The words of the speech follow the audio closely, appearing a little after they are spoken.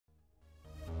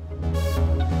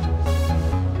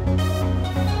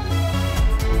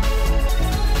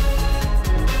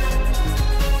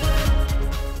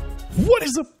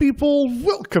people,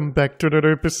 welcome back to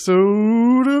another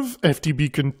episode of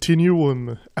FTB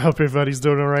Continuum. I hope everybody's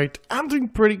doing alright. I'm doing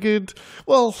pretty good.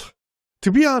 Well,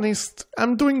 to be honest,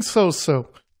 I'm doing so-so.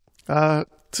 To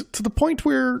the point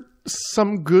where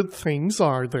some good things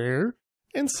are there,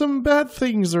 and some bad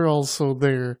things are also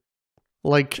there.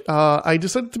 Like, I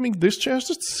decided to make this chest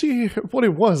just to see what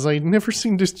it was. I'd never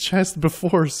seen this chest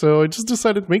before, so I just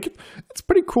decided to make it. It's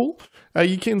pretty cool.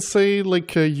 You can say,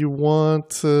 like, you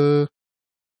want...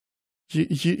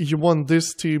 You want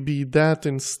this to be that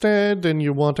instead, and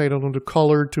you want, I don't know, the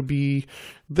color to be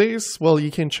this. Well, you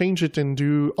can change it and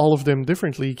do all of them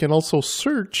differently. You can also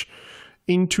search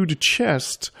into the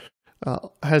chest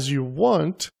as you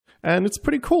want, and it's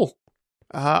pretty cool.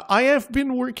 I have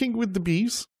been working with the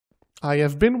bees. I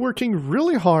have been working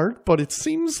really hard, but it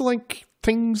seems like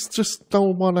things just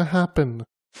don't want to happen.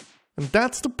 And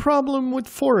that's the problem with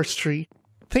forestry.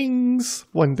 Things,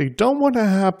 when they don't want to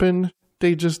happen,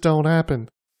 they just don't happen.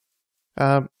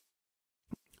 The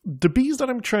bees that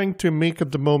I'm trying to make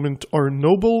at the moment are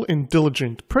noble and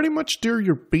diligent. Pretty much they're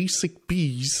your basic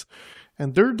bees,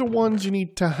 and they're the ones you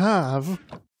need to have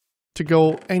to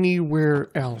go anywhere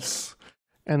else.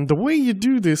 And the way you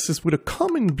do this is with a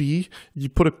common bee, you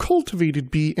put a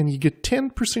cultivated bee and you get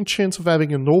 10% chance of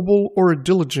having a noble or a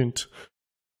diligent.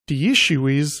 The issue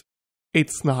is,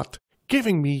 it's not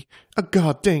giving me a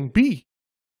goddamn bee.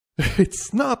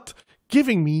 It's not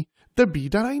giving me the bee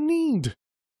that I need.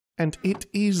 And it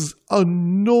is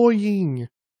annoying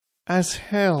as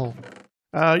hell.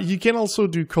 You can also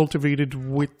do cultivated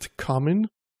with common.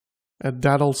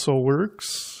 That also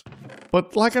works.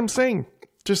 But like I'm saying,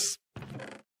 just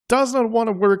does not want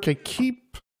to work. I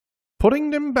keep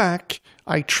putting them back.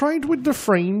 I tried with the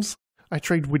frames. I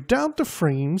tried without the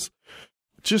frames.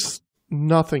 Just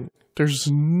nothing. There's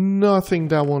nothing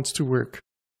that wants to work.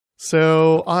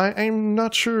 So I'm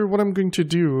not sure what I'm going to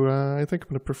do. I think I'm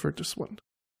going to prefer this one.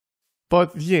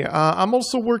 But yeah, I'm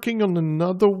also working on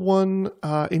another one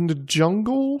in the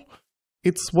jungle.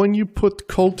 It's when you put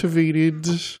cultivated.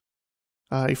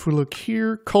 If we look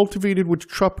here, cultivated with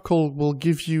tropical will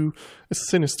give you a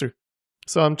sinister.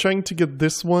 So I'm trying to get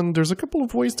this one. There's a couple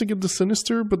of ways to get the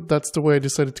sinister, but that's the way I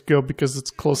decided to go because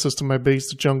it's closest to my base,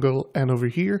 the jungle, and over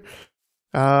here.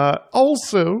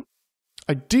 Also,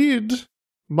 I did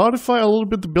modify a little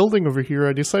bit the building over here.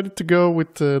 I decided to go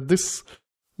with this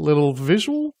little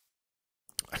visual.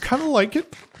 I kind of like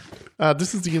it.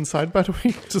 This is the inside, by the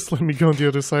way. Just let me go on the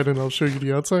other side and I'll show you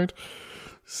the outside.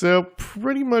 So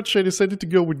pretty much I decided to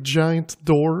go with giant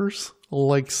doors,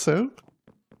 like so.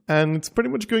 And it's pretty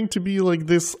much going to be like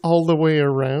this all the way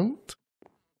around.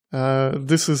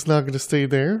 This is not going to stay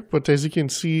there, but as you can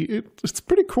see, it's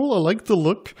pretty cool. I like the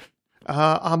look.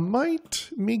 I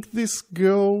might make this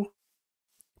go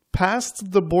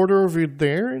past the border over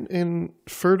there and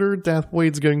further. That way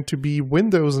it's going to be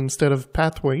windows instead of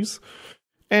pathways.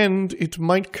 And it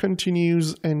might continue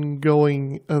and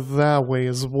going that way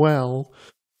as well.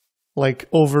 Like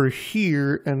over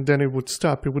here, and then it would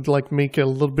stop. It would like make a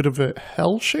little bit of a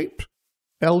L shape.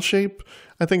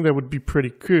 I think that would be pretty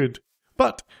good.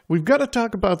 But we've got to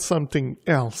talk about something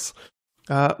else.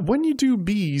 When you do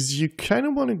bees, you kind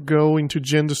of want to go into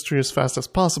gendustry as fast as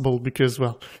possible because,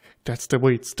 well, that's the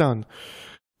way it's done.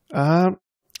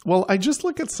 Well, I just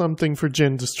look at something for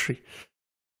gendustry.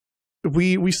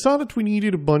 We saw that we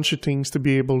needed a bunch of things to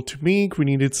be able to make. We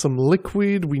needed some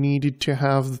liquid. We needed to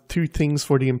have the two things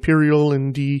for the imperial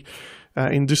and the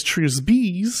industrious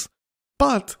bees.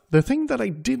 But the thing that I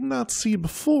did not see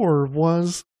before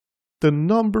was the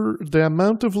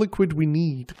amount of liquid we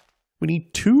need. We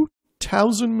need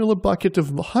 2,000 millibucket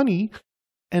of honey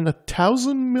and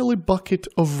 1,000 millibucket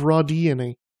of raw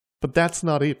DNA. But that's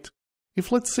not it. If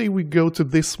let's say we go to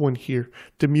this one here,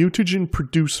 the mutagen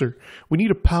producer, we need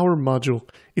a power module.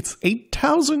 It's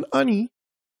 8,000 honey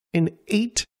and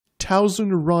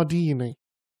 8,000 raw DNA.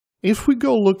 If we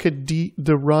go look at the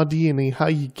raw DNA, how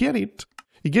you get it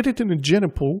in a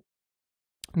genipool.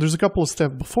 There's a couple of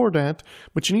steps before that,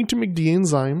 but you need to make the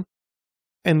enzyme,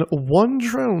 and one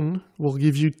drone will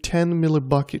give you 10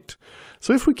 millibucket.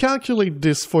 So if we calculate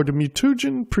this for the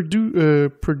mutagen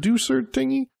producer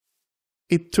thingy,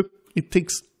 it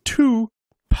takes 2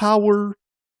 power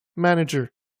manager,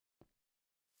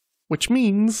 which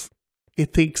means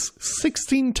it takes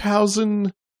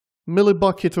 16,000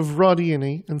 millibucket of raw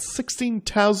DNA and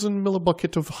 16,000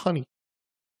 millibucket of honey,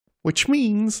 which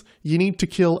means you need to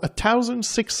kill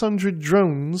 1,600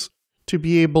 drones to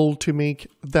be able to make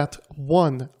that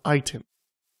one item.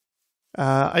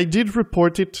 I did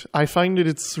report it. I find that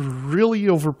it's really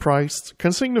overpriced,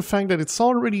 considering the fact that it's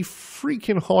already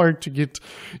freaking hard to get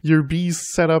your bees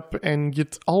set up and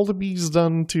get all the bees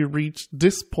done to reach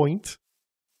this point.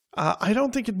 I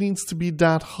don't think it needs to be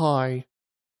that high.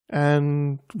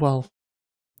 And, well,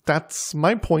 that's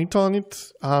my point on it.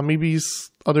 Maybe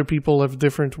other people have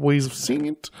different ways of seeing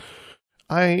it.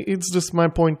 It's just my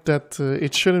point that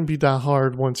it shouldn't be that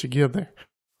hard once you get there.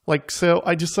 Like, so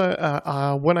I just,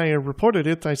 when I reported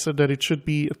it, I said that it should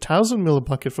be 1,000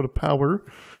 millibucket for the power,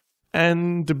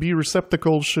 and the bee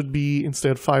receptacle should be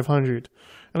instead 500.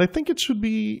 And I think it should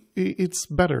be, it's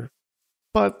better.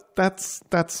 But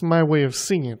that's my way of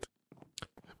seeing it.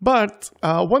 But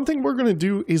one thing we're going to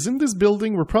do is in this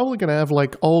building, we're probably going to have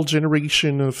like all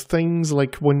generation of things,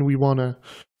 like when we want to,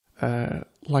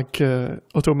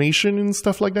 automation and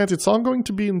stuff like that. It's all going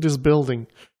to be in this building.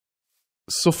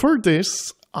 So for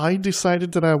this, I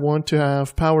decided that I want to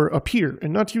have power up here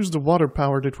and not use the water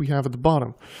power that we have at the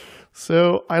bottom.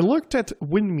 So I looked at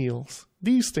windmills,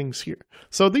 these things here.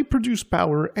 So they produce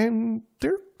power and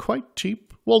they're quite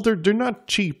cheap. Well, they're not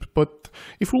cheap, but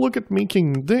if we look at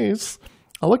making this,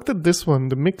 I looked at this one,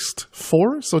 the mixed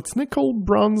 4. So it's nickel,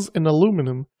 bronze, and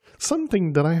aluminum,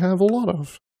 something that I have a lot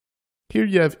of. Here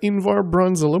you have Invar,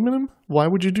 bronze, aluminum. Why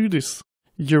would you do this?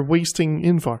 You're wasting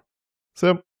Invar.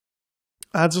 So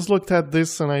I just looked at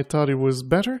this and I thought it was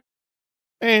better.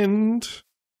 And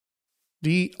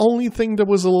the only thing that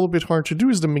was a little bit hard to do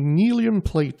is the magnesium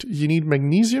plate. You need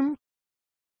magnesium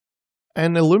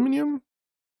and aluminum,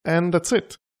 and that's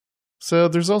it. So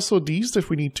there's also these that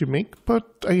we need to make, but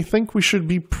I think we should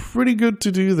be pretty good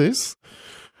to do this.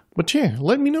 But yeah,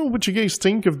 let me know what you guys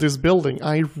think of this building.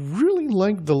 I really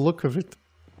like the look of it.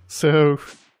 So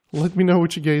let me know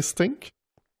what you guys think.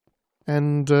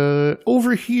 And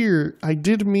over here, I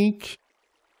did make,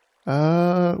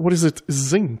 what is it,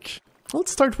 zinc.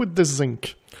 Let's start with the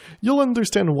zinc. You'll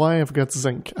understand why I've got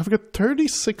zinc. I've got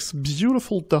 36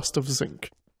 beautiful dust of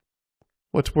zinc.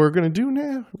 What we're going to do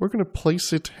now, we're going to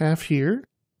place it half here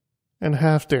and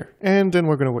half there. And then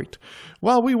we're going to wait.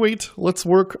 While we wait, let's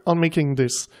work on making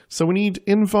this. So we need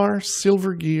Invar,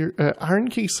 silver gear, iron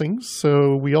casings.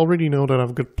 So we already know that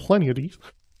I've got plenty of these.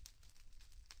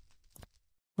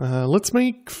 Let's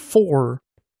make 4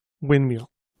 windmill.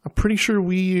 I'm pretty sure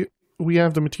we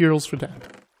have the materials for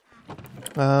that.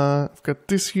 I've got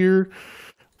this here.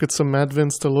 I've got some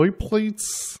advanced alloy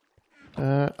plates.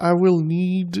 I will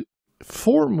need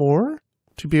 4 more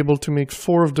to be able to make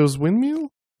 4 of those windmill.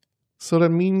 So that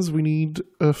means we need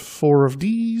 4 of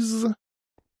these.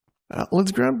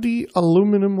 Let's grab the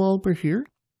aluminum while we're here.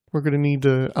 We're going to need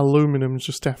aluminum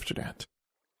just after that.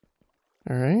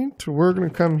 Alright, we're going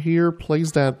to come here,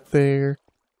 place that there.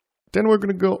 Then we're going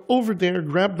to go over there,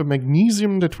 grab the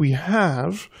magnesium that we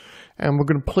have, and we're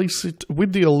going to place it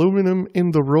with the aluminum in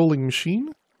the rolling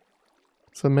machine.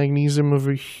 So magnesium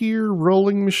over here,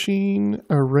 rolling machine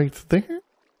right there.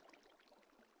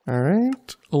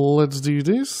 Alright, let's do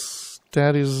this.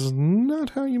 That is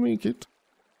not how you make it.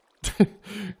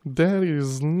 That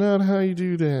is not how you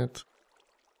do that.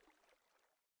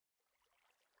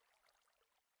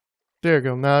 There you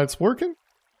go, now it's working.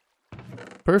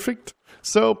 Perfect.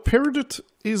 So peridot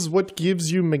is what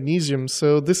gives you magnesium.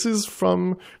 So this is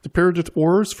from the peridot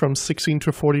ores from 16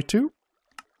 to 42.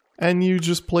 And you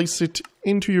just place it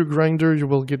into your grinder, you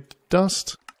will get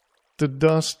dust. The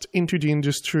dust into the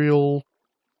industrial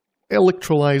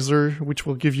electrolyzer, which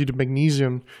will give you the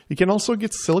magnesium. You can also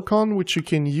get silicon, which you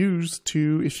can use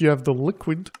to, if you have the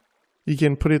liquid, you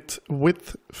can put it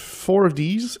with 4 of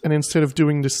these, and instead of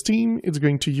doing the steam, it's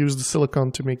going to use the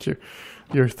silicon to make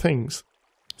your things.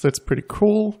 So that's pretty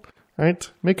cool. All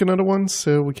right, make another one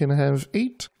so we can have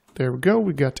 8. There we go,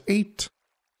 we got 8.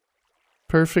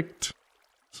 Perfect.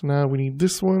 So now we need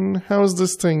this one. How's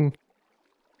this thing?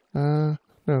 No,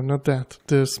 not that.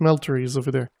 The smelter is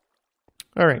over there.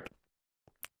 All right.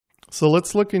 So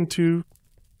let's look into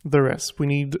the rest. We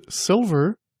need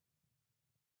silver.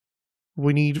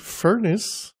 We need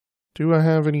furnace. Do I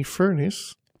have any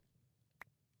furnace?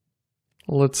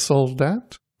 Let's solve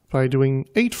that by doing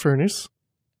 8 furnace.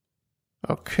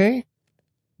 Okay.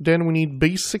 Then we need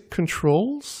basic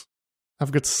controls.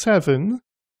 I've got 7.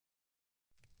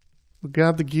 We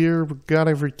got the gear, we got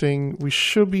everything. We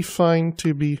should be fine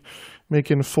to be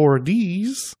making 4 of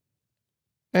these.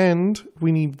 And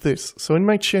we need this. So in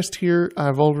my chest here,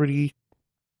 I've already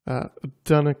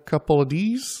done a couple of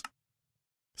these.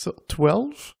 So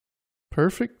 12.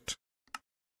 Perfect.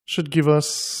 Should give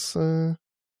us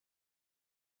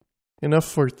enough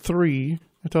for 3.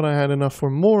 I thought I had enough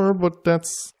for more, but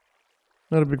that's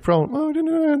not a big problem. Oh, I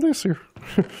didn't know I had this here.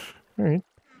 Alright.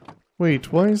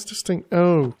 Wait, why is this thing...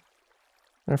 Oh,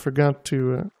 I forgot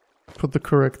to put the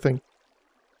correct thing.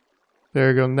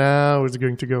 There you go, now it's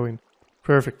going to go in.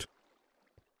 Perfect.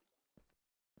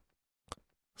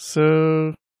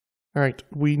 So, alright,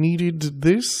 we needed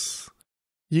this.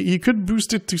 You could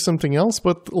boost it to something else,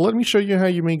 but let me show you how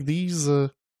you make these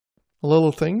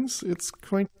little things. It's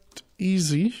quite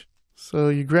easy. So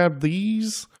you grab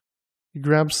these, you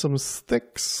grab some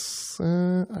sticks.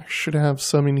 I should have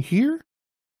some in here.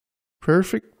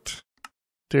 Perfect.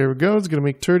 There we go, it's gonna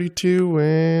make 32,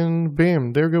 and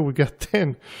bam, there we go, we got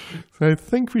 10. So I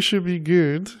think we should be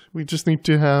good. We just need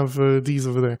to have these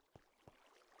over there.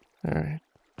 Alright.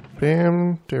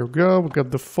 Bam, there we go, we got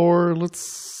the 4.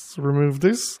 Let's remove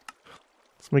this.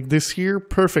 Let's make this here.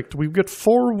 Perfect, we've got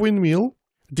 4 windmill.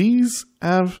 These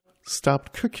have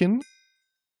stopped cooking,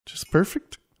 which is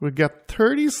perfect. We got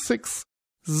 36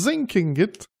 zinc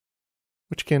ingot,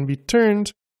 which can be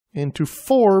turned into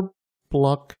 4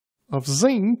 block of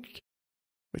zinc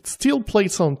with steel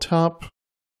plates on top.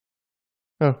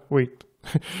 Oh, wait.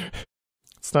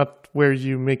 It's not where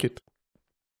you make it.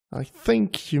 I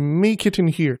think you make it in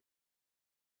here.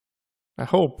 I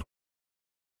hope.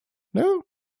 No?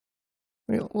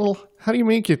 Well, how do you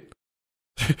make it?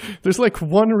 There's like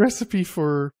one recipe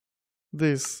for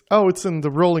this. Oh, it's in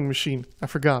the rolling machine. I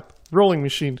forgot. Rolling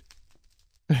machine.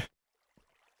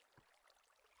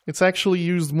 It's actually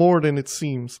used more than it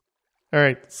seems.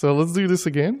 Alright, so let's do this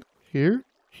again. Here,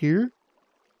 here.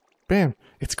 Bam!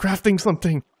 It's crafting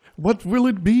something! What will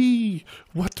it be?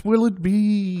 What will it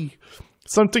be?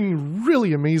 Something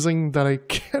really amazing that I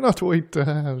cannot wait to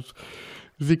have.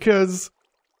 Because...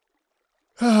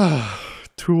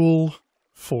 Tool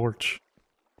Forge.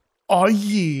 Oh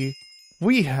yeah!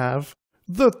 We have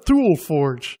the Tool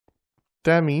Forge!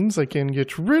 That means I can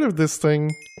get rid of this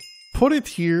thing, put it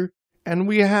here, and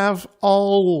we have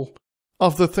all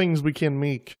of the things we can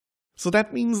make. So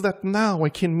that means that now I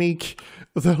can make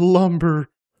the lumber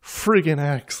friggin'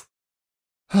 axe.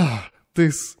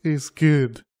 This is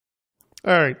good.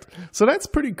 Alright, so that's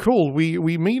pretty cool.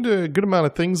 We made a good amount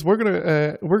of things. We're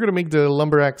gonna make the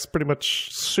lumber axe pretty much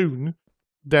soon.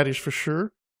 That is for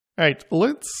sure. Alright,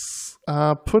 let's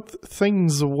put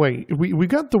things away. We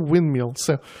got the windmill,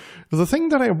 so the thing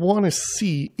that I want to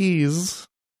see is...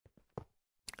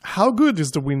 How good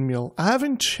is the windmill? I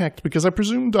haven't checked because I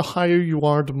presume the higher you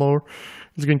are, the more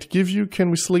it's going to give you. Can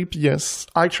we sleep? Yes.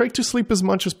 I try to sleep as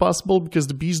much as possible because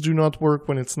the bees do not work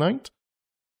when it's night.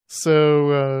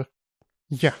 So,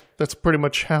 yeah, that's pretty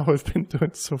much how I've been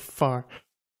doing so far.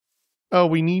 Oh,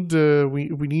 we need we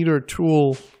need our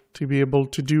tool to be able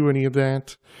to do any of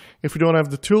that. If we don't have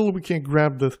the tool, we can't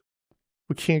grab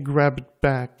it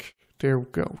back. There we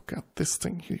go. Got this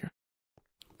thing here.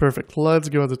 Perfect. Let's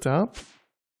go at the top.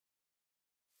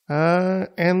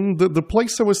 And the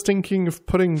place I was thinking of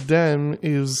putting them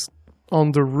is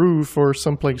on the roof or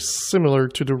someplace similar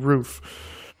to the roof.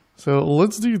 So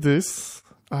let's do this.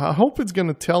 I hope it's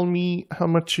gonna tell me how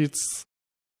much it's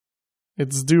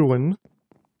doing.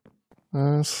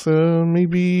 So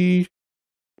maybe...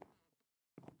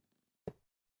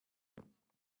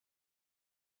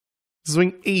 It's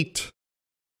doing 8.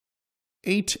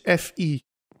 8 FE.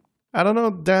 I don't know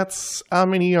if that's how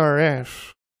many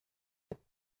RF.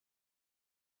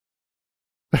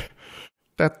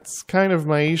 That's kind of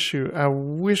my issue. I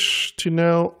wish to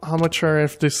know how much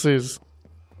RF this is.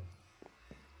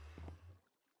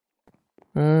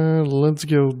 Let's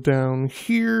go down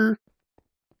here.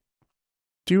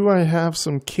 Do I have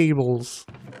some cables?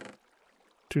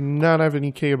 Do not have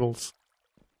any cables.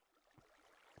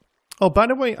 Oh, by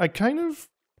the way, I kind of...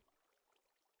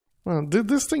 Well,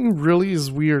 this thing really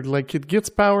is weird. Like, it gets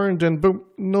power and then boom,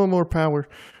 no more power.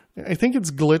 I think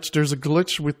it's glitched. There's a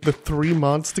glitch with the 3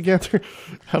 mods together.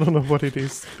 I don't know what it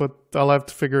is, but I'll have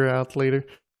to figure it out later.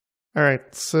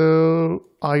 Alright, so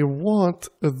I want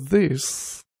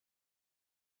this.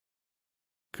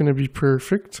 Gonna be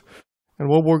perfect. And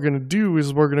what we're gonna do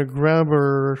is we're gonna grab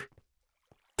our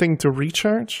thing to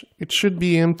recharge. It should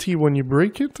be empty when you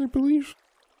break it, I believe.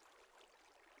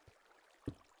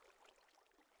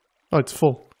 Oh, it's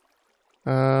full.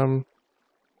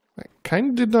 I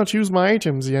kind of did not use my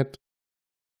items yet.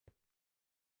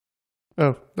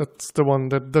 Oh, that's the one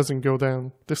that doesn't go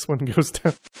down. This one goes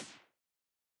down.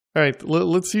 Alright,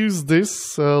 let's use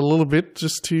this a little bit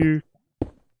just to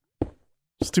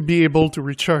be able to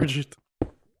recharge it.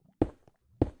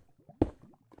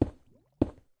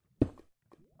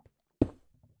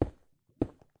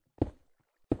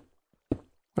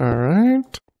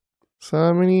 Alright. So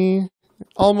how many?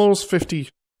 Almost 50.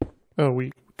 Oh,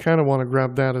 we kind of want to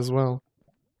grab that as well.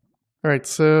 Alright,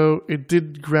 so it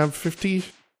did grab 50.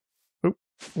 Oh,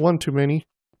 One too many.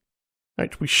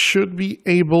 Right, we should be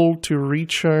able to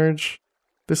recharge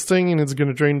this thing and it's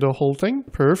gonna drain the whole thing.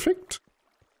 Perfect.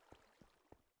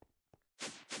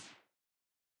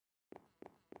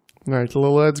 Alright,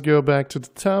 let's go back to the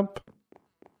top.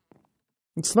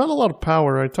 It's not a lot of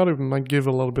power. I thought it might give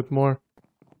a little bit more.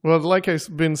 Well, like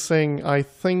I've been saying, I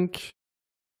think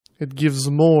it gives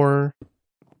more.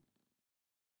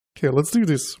 Okay, let's do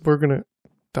this. We're gonna...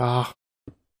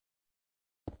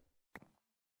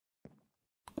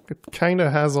 It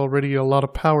kinda has already a lot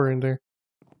of power in there.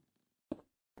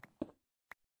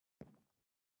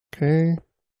 Okay.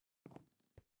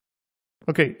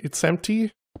 Okay, it's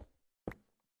empty.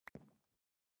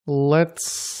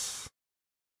 Let's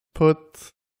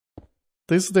put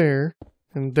this there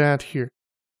and that here.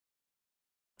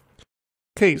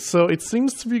 Okay, so it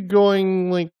seems to be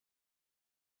going like...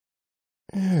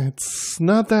 it's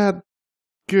not that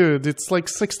good. It's like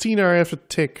 16 RF a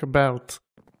tick about,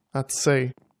 I'd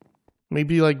say.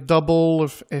 Maybe like double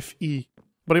of FE.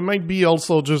 But it might be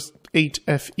also just 8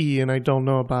 FE and I don't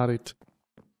know about it.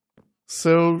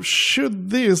 So should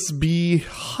this be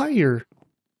higher?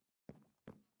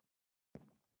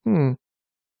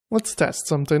 Let's test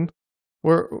something.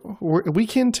 We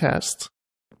can test.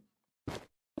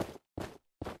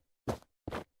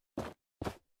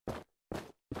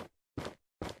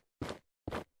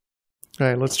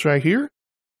 Alright, let's try here.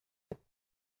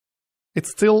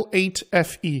 It's still 8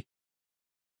 FE.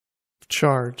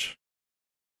 Charge.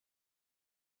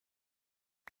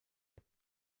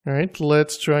 Alright,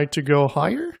 let's try to go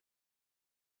higher.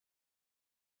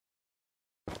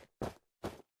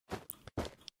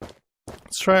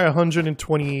 Let's try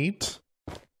 128.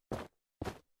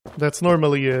 That's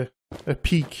normally a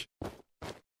peak.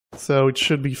 So it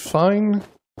should be fine.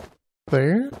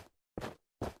 There.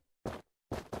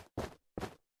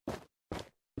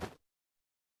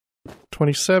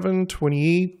 $27,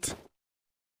 $28.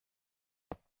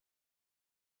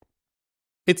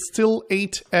 It's still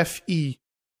 8 FE.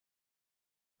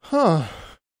 Huh.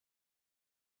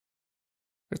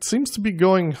 It seems to be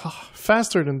going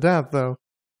faster than that, though.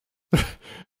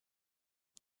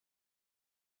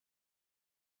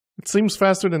 It seems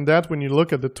faster than that when you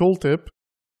look at the tooltip.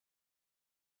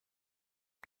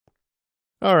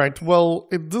 Alright, well,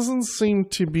 it doesn't seem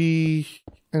to be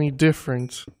any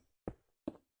different.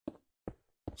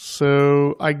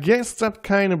 So, I guess that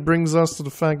kind of brings us to the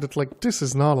fact that, like, this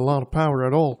is not a lot of power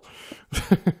at all.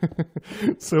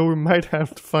 So we might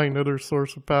have to find another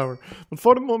source of power. But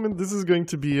for the moment, this is going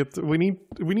to be it. We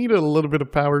need a little bit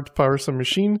of power to power some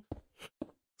machine.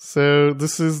 So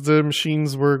this is the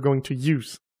machines we're going to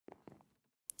use.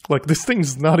 Like, this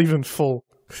thing's not even full.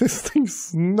 This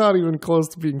thing's not even close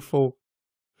to being full.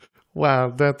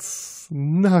 Wow, that's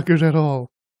not good at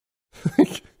all.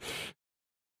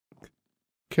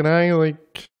 Can I,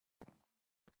 like...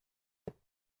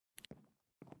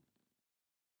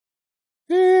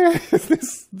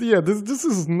 this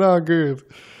is not good.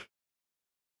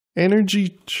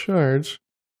 Energy charge.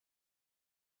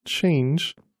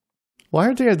 Change. Why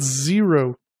are they at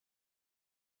 0?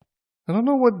 I don't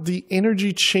know what the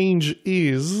energy change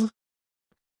is.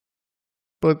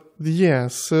 But yeah,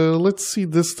 so let's see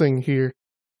this thing here.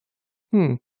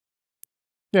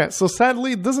 Yeah, so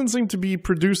sadly it doesn't seem to be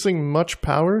producing much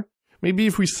power. Maybe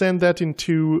if we send that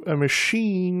into a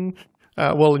machine,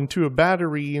 into a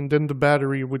battery, and then the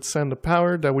battery would send the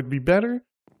power, that would be better.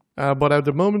 But at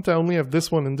the moment I only have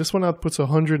this one, and this one outputs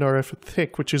 100 RF a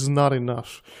tick, which is not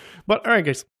enough. But alright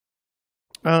guys,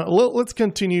 let's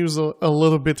continue a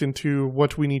little bit into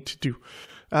what we need to do.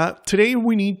 Today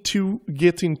we need to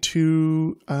get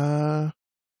into...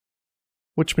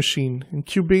 which machine?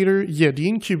 Incubator? Yeah, the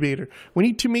incubator. We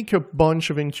need to make a bunch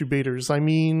of incubators. I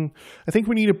mean, I think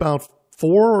we need about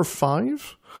 4 or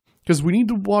 5. Because we need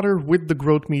the water with the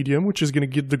growth medium, which is going to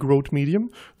get the growth medium.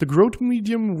 The growth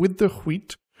medium with the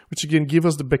wheat, which is going to give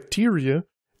us the bacteria.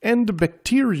 And the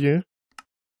bacteria...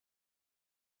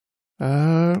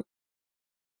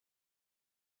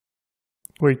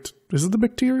 Wait, is it the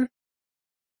bacteria?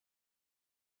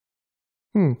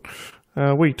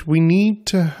 Wait, we need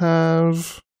to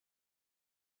have...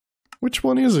 Which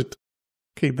one is it?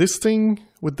 Okay, this thing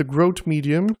with the growth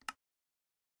medium.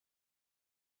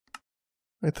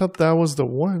 I thought that was the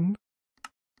one.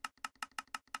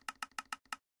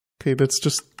 Okay, that's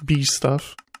just bee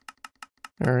stuff.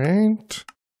 Alright.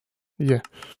 Yeah.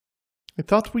 I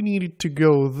thought we needed to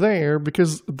go there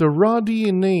because the raw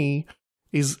DNA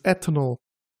is ethanol.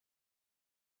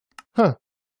 Huh.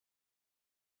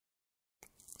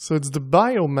 So it's the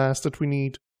biomass that we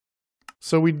need.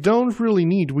 So we don't really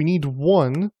need, we need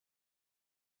 1.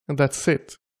 And that's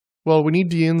it. Well, we need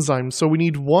the enzyme. So we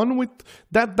need one with...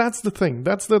 That's the thing.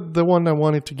 That's the one I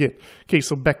wanted to get. Okay,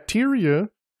 so bacteria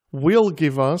will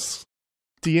give us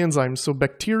the enzyme. So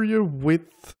bacteria with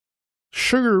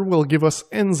sugar will give us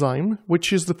enzyme,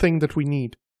 which is the thing that we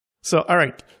need. So,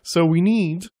 alright. So we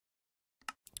need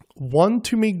one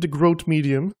to make the growth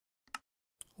medium,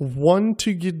 one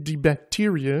to get the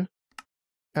bacteria,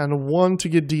 and one to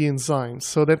get the enzyme.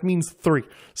 So that means 3.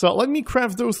 So let me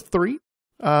craft those 3.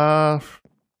 I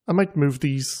might move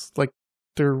these, like,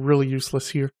 they're really useless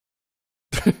here.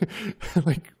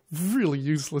 Like, really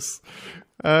useless.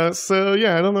 So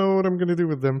yeah, I don't know what I'm gonna do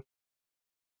with them.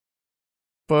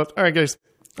 But, alright guys,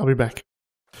 I'll be back.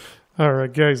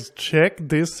 Alright guys, check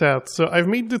this out. So I've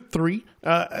made the 3.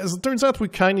 As it turns out, we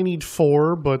kinda need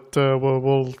 4, but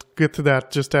we'll get to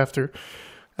that just after.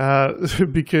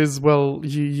 Because, well,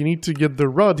 you need to get the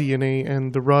raw DNA,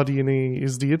 and the raw DNA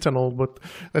is the ethanol, but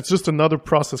that's just another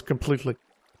process completely.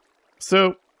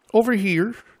 So, over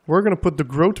here, we're going to put the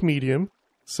growth medium.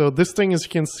 So this thing, as you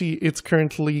can see, it's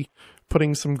currently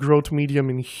putting some growth medium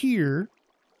in here.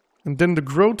 And then the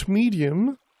growth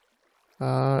medium,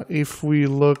 if we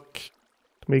look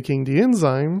making the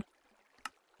enzyme,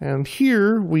 and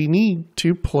here we need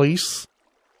to place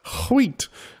wheat.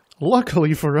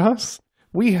 Luckily for us,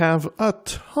 we have a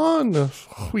ton of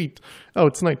wheat. Oh,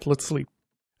 it's night. Let's sleep.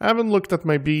 I haven't looked at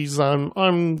my bees.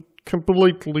 I'm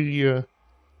completely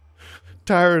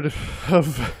tired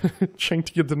of trying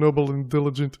to get the noble and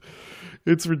diligent.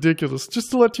 It's ridiculous.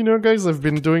 Just to let you know, guys, I've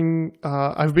been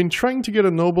trying to get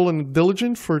a noble and a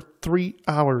diligent for 3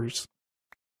 hours.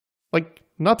 Like,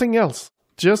 nothing else.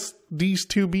 Just these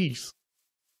 2 bees.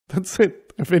 That's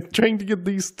it. I've been trying to get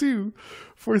these 2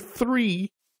 for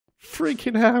 3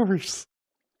 freaking hours.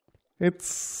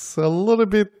 It's a little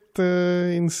bit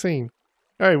insane.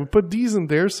 Alright, we put these in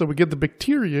there so we get the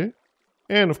bacteria.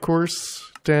 And of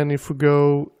course, then if we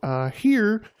go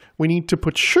here, we need to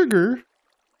put sugar.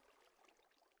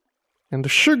 And the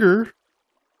sugar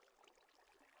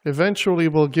eventually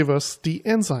will give us the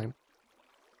enzyme.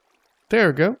 There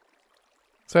we go.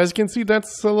 So as you can see,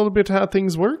 that's a little bit how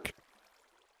things work.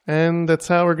 And that's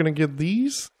how we're going to get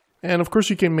these. And of course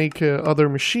you can make other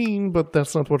machine, but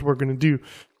that's not what we're going to do.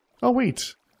 Oh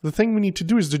wait, the thing we need to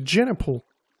do is the genipool.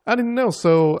 I didn't know,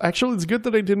 so actually it's good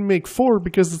that I didn't make 4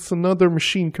 because it's another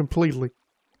machine completely.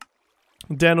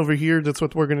 Then over here, that's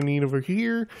what we're going to need over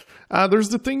here. There's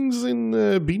the things in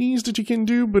beanies that you can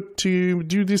do, but to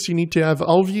do this you need to have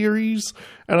alvearies,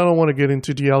 and I don't want to get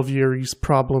into the alvearies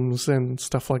problems and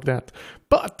stuff like that.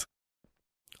 But,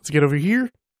 let's get over here.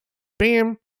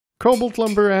 Bam! Cobalt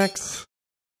lumber axe.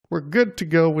 We're good to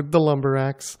go with the lumber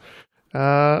axe.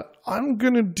 I'm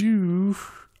gonna do...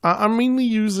 I'm mainly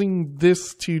using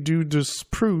this to do the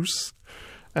spruce.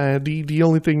 The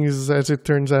only thing is, as it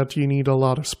turns out, you need a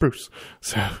lot of spruce.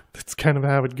 So, that's kind of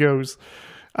how it goes.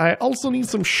 I also need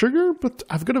some sugar, but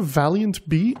I've got a Valiant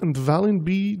Bee, and the Valiant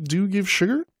Bee do give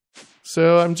sugar.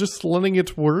 So, I'm just letting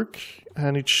it work,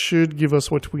 and it should give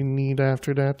us what we need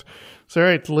after that. So,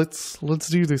 alright, let's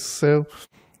do this. So,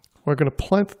 we're gonna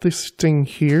plant this thing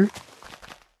here.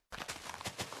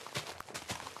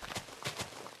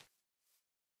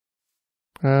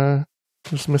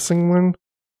 Just missing one.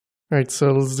 Alright,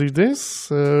 so let's do this.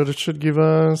 So that should give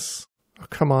us... Oh,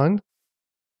 come on.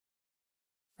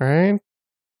 Alright.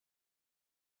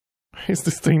 Why is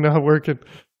this thing not working?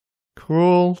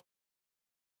 Cool.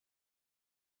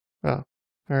 Oh,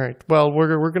 alright. Well,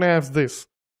 we're gonna have this.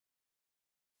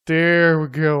 There we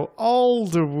go. All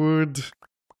the wood.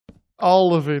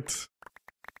 All of it.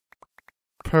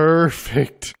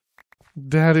 Perfect.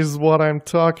 That is what I'm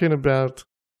talking about.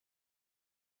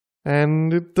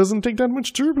 And it doesn't take that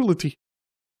much durability.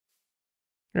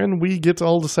 And we get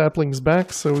all the saplings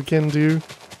back, so we can do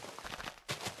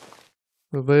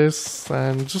this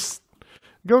and just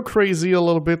go crazy a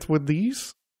little bit with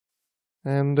these.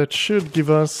 And that should give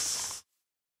us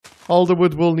all the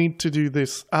wood we'll need to do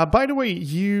this. By the way,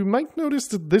 you might notice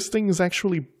that this thing is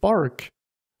actually bark.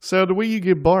 So the way you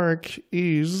get bark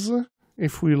is,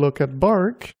 if we look at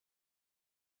bark,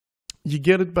 you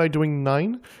get it by doing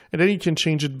 9, and then you can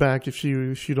change it back if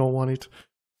you don't want it.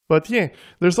 But yeah,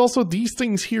 there's also these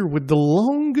things here with the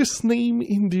longest name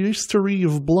in the history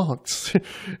of blocks.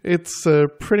 It's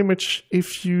pretty much,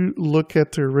 if you look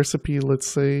at the recipe, let's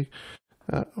say,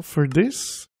 for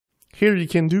this, here you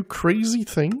can do crazy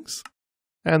things.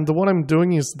 And the one I'm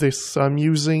doing is this. I'm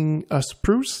using a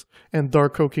spruce and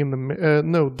dark oak in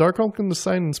the dark oak on the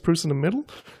side and spruce in the middle.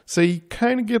 So you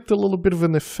kind of get a little bit of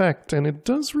an effect, and it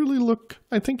does really look,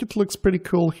 I think it looks pretty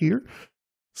cool here.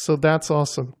 So that's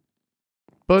awesome.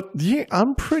 But yeah,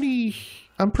 I'm pretty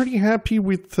happy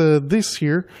with this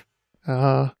here.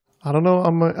 I don't know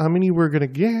how many we're gonna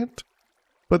get,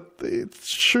 but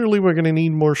surely we're gonna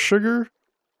need more sugar.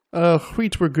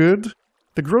 Wheat, we're good.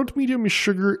 The growth medium is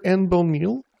sugar and bone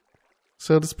meal,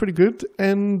 so that's pretty good.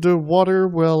 And the water,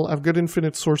 well, I've got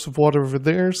infinite source of water over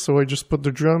there, so I just put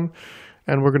the drum,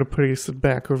 and we're gonna place it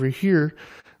back over here.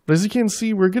 But as you can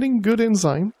see, we're getting good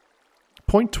enzyme.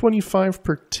 0.25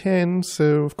 per 10,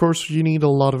 so of course you need a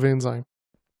lot of enzyme.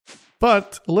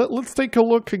 But let's take a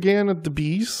look again at the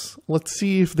bees. Let's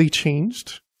see if they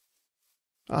changed.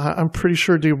 I'm pretty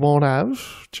sure they won't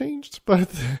have changed, but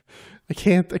I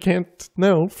can't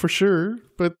know for sure.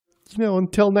 But you know,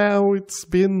 until now it's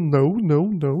been no.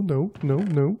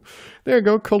 There you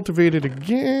go, cultivated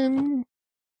again.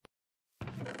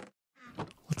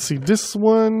 Let's see this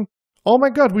one. Oh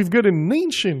my god, we've got an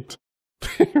ancient.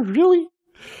 Really?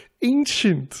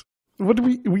 Ancient. What do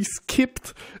we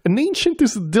skipped? An ancient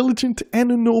is a diligent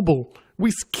and a noble.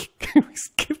 We skipped.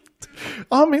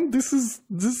 Oh man, this is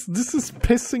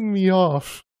pissing me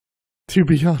off, to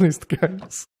be honest,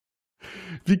 guys.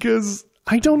 Because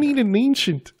I don't need an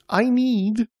ancient. I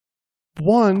need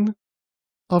one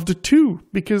of the two.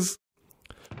 Because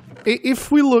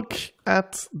if we look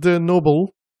at the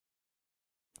noble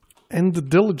and the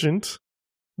diligent,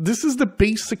 this is the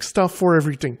basic stuff for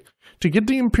everything. To get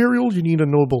the imperial, you need a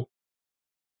noble.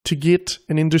 To get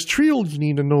an industrial, you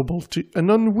need a noble. An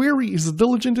unwary is a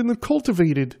diligent and a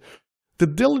cultivated. The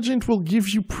diligent will give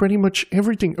you pretty much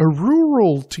everything. A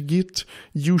rural to get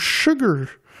you sugar.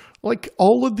 Like,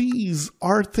 all of these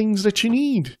are things that you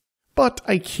need. But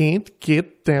I can't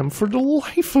get them for the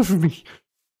life of me.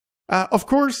 Of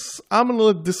course, I'm gonna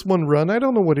let this one run. I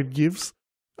don't know what it gives.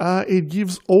 It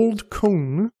gives old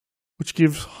cone, which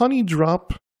gives honey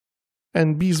drop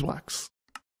and beeswax.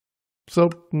 So,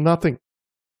 nothing.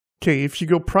 Okay, if you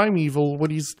go primeval,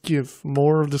 what does it give?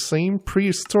 More of the same.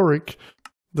 Prehistoric,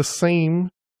 the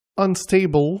same.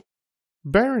 Unstable,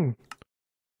 barren.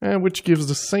 Which gives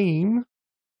the same.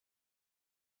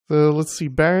 So, let's see,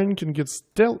 barren can get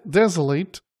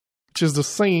desolate, which is the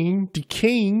same.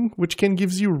 Decaying, which can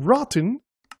give you rotten,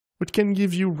 which can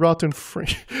give you rotten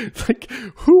fresh. Like,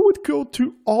 who would go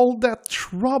to all that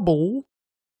trouble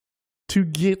to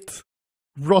get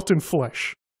rotten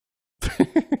flesh?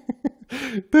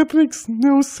 That makes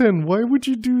no sense. Why would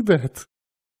you do that?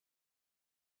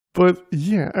 But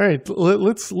yeah, alright,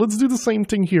 let's do the same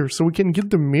thing here. So we can get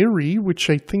the Miri, which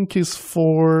I think is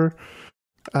for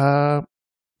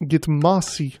get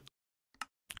mossy.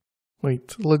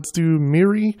 Wait, let's do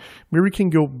Miri. Miri can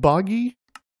go boggy,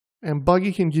 and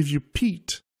boggy can give you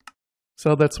peat.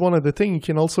 So that's one of the things. You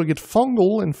can also get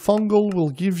fungal, and fungal will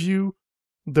give you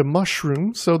the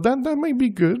mushroom. So that might be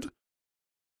good.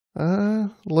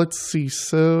 Let's see.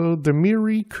 So the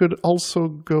Miri could also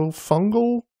go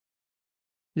fungal.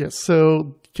 Yeah,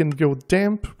 so you can go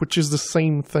damp, which is the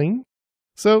same thing.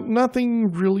 So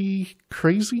nothing really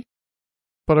crazy.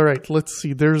 But alright, let's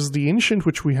see. There's the ancient,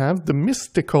 which we have. The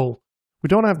mystical. We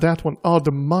don't have that one. Oh,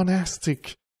 the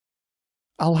monastic.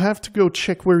 I'll have to go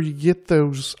check where you get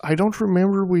those. I don't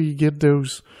remember where you get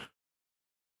those.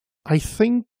 I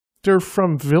think they're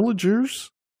from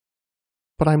villagers,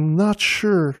 but I'm not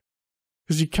sure.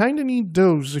 Because you kind of need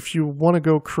those if you want to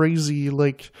go crazy,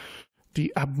 like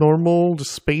the abnormal, the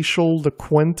spatial, the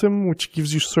quantum, which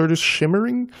gives you sort of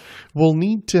shimmering. We'll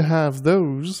need to have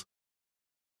those.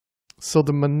 So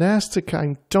the monastic,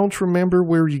 I don't remember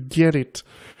where you get it.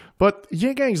 But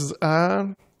yeah, guys,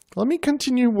 let me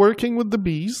continue working with the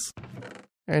bees.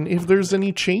 And if there's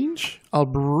any change, I'll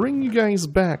bring you guys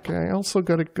back. I also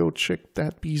gotta go check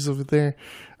that bees over there.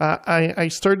 I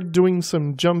started doing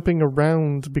some jumping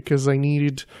around because I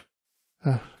needed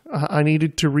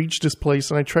to reach this place.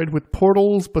 And I tried with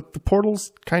portals, but the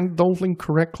portals kind of don't link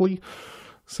correctly.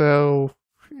 So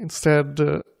instead,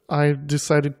 I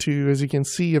decided to, as you can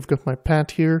see, I've got my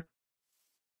path here.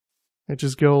 I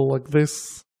just go like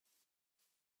this.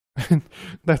 And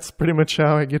that's pretty much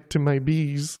how I get to my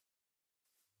bees.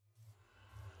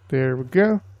 There we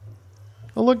go.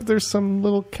 Oh look, there's some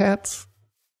little cats.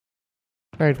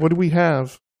 Alright, what do we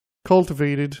have?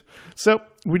 Cultivated. So,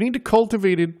 we need to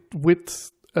cultivate it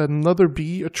with another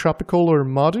bee, a tropical or a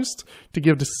modest, to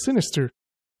give the sinister.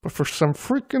 But for some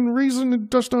freaking reason, it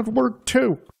does not work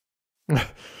too.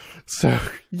 So,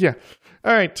 yeah.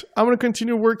 Alright, I'm gonna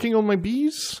continue working on my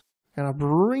bees. And I'll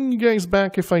bring you guys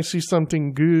back if I see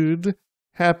something good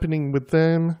happening with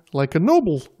them. Like a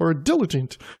noble, or a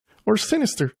diligent, or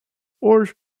sinister. Or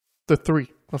the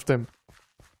three of them.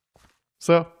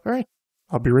 So, alright,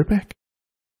 I'll be right back.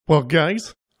 Well,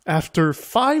 guys, after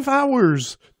 5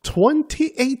 hours,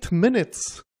 28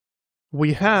 minutes,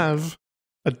 we have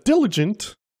a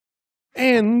diligent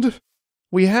and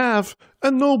we have a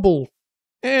noble,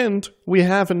 and we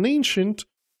have an ancient,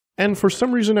 and for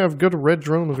some reason I've got a red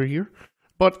drone over here,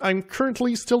 but I'm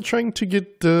currently still trying to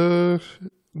get the...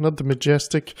 not the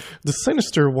majestic, the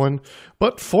sinister one,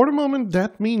 but for the moment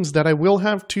that means that I will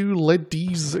have to let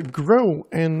these grow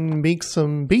and make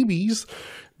some babies,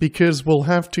 because we'll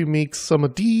have to make some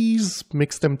of these,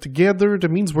 mix them together.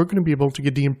 That means we're going to be able to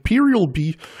get the Imperial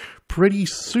Bee pretty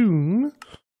soon.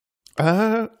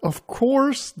 Of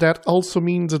course, that also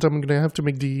means that I'm going to have to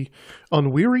make the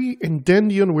Unweary, and then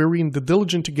the Unweary and the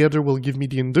Diligent together will give me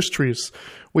the Industrious,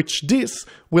 which this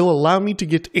will allow me to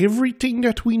get everything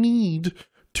that we need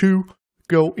to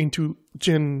go into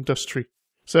Gen Industry.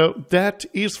 So that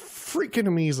is freaking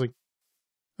amazing.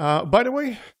 By the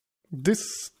way, this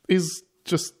is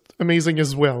just amazing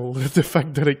as well. The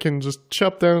fact that I can just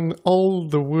chop down all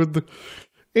the wood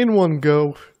in one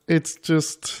go. It's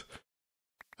just...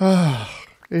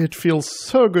 it feels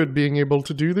so good being able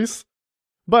to do this.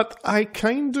 But I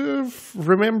kind of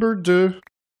remember the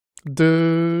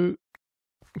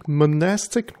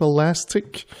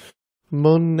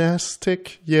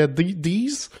monastic, yeah,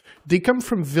 these, they come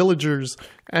from villagers,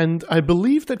 and I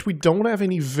believe that we don't have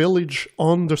any village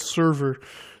on the server,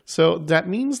 so that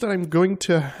means that I'm going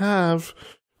to have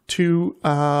to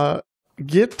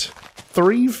get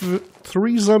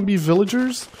three zombie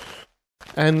villagers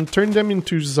and turn them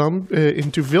into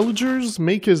villagers,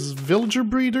 make a villager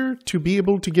breeder to be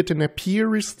able to get an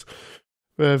apiarist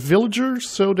villager,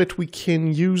 so that we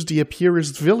can use the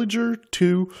apiarist villager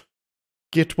to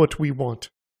get what we want.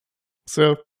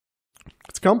 So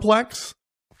it's complex,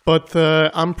 but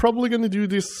I'm probably going to do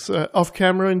this off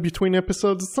camera in between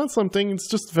episodes. It's not something, it's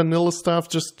just vanilla stuff,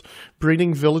 just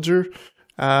breeding villager.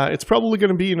 It's probably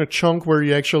going to be in a chunk where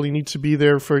you actually need to be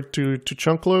there for it to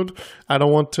chunk load. I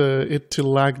don't want it to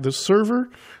lag the server.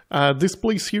 This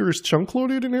place here is chunk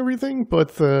loaded and everything,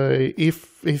 but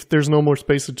if there's no more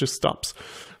space, it just stops.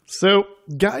 So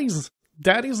guys,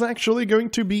 that is actually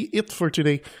going to be it for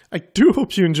today. I do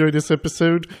hope you enjoyed this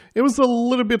episode. It was a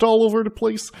little bit all over the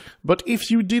place, but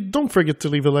if you did, don't forget to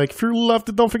leave a like. If you loved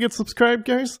it, don't forget to subscribe,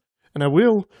 guys. And I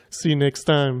will see you next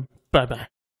time.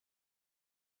 Bye-bye.